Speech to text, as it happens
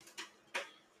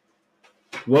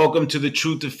Welcome to the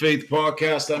Truth of Faith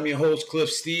podcast. I'm your host, Cliff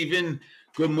Stephen.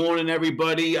 Good morning,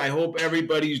 everybody. I hope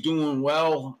everybody's doing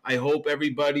well. I hope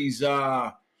everybody's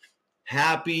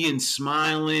happy and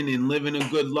smiling and living a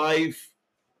good life.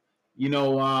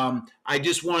 I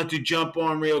just wanted to jump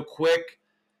on real quick.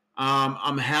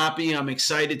 I'm happy. I'm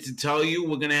excited to tell you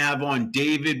we're going to have on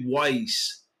David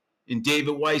Wiess. And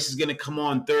David Wiess is going to come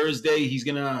on Thursday. He's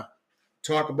going to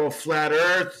talk about flat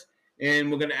earth,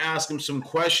 and we're going to ask him some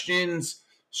questions.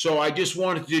 So I just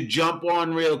wanted to jump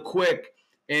on real quick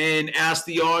and ask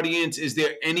the audience, is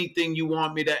there anything you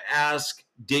want me to ask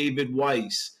David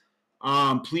Wiess?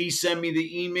 Please send me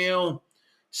the email.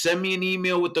 Send me an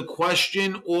email with the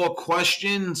question or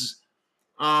questions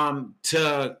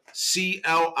to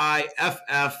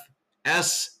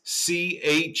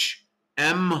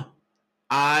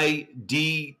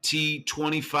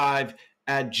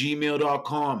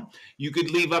cliffschmidt25@gmail.com. You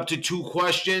could leave up to 2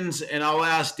 questions, and I'll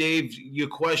ask Dave your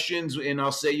questions, and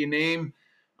I'll say your name.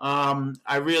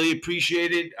 I really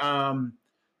appreciate it.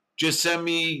 Just send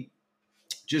me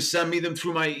them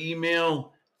through my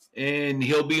email, and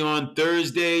he'll be on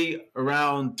Thursday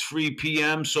around 3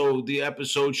 p.m. So the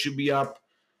episode should be up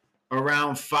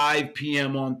around 5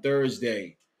 p.m. on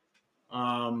Thursday.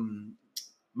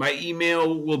 My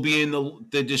email will be in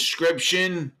the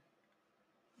description.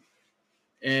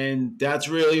 And that's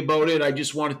really about it. I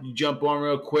just wanted to jump on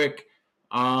real quick.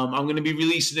 I'm going to be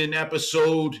releasing an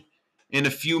episode in a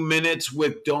few minutes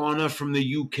with Donna from the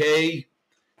UK.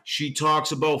 She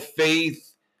talks about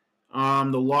faith, the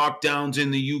lockdowns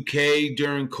in the UK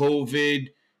during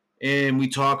COVID, and we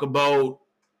talk about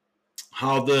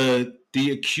how the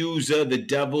accuser, the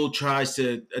devil, tries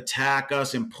to attack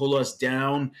us and pull us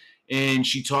down. And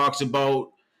she talks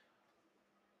about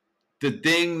the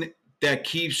thing that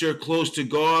keeps her close to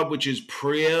God, which is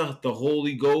prayer, the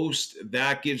Holy Ghost.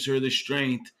 That gives her the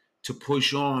strength to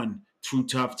push on through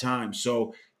tough times.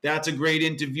 So that's a great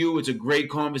interview. It's a great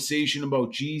conversation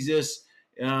about Jesus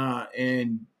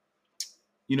and,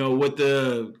 what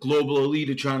the global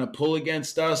elite are trying to pull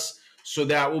against us. So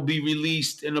that will be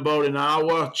released in about an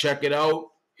hour. Check it out.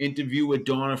 Interview with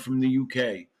Donna from the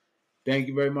UK. Thank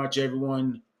you very much,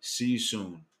 everyone. See you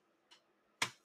soon.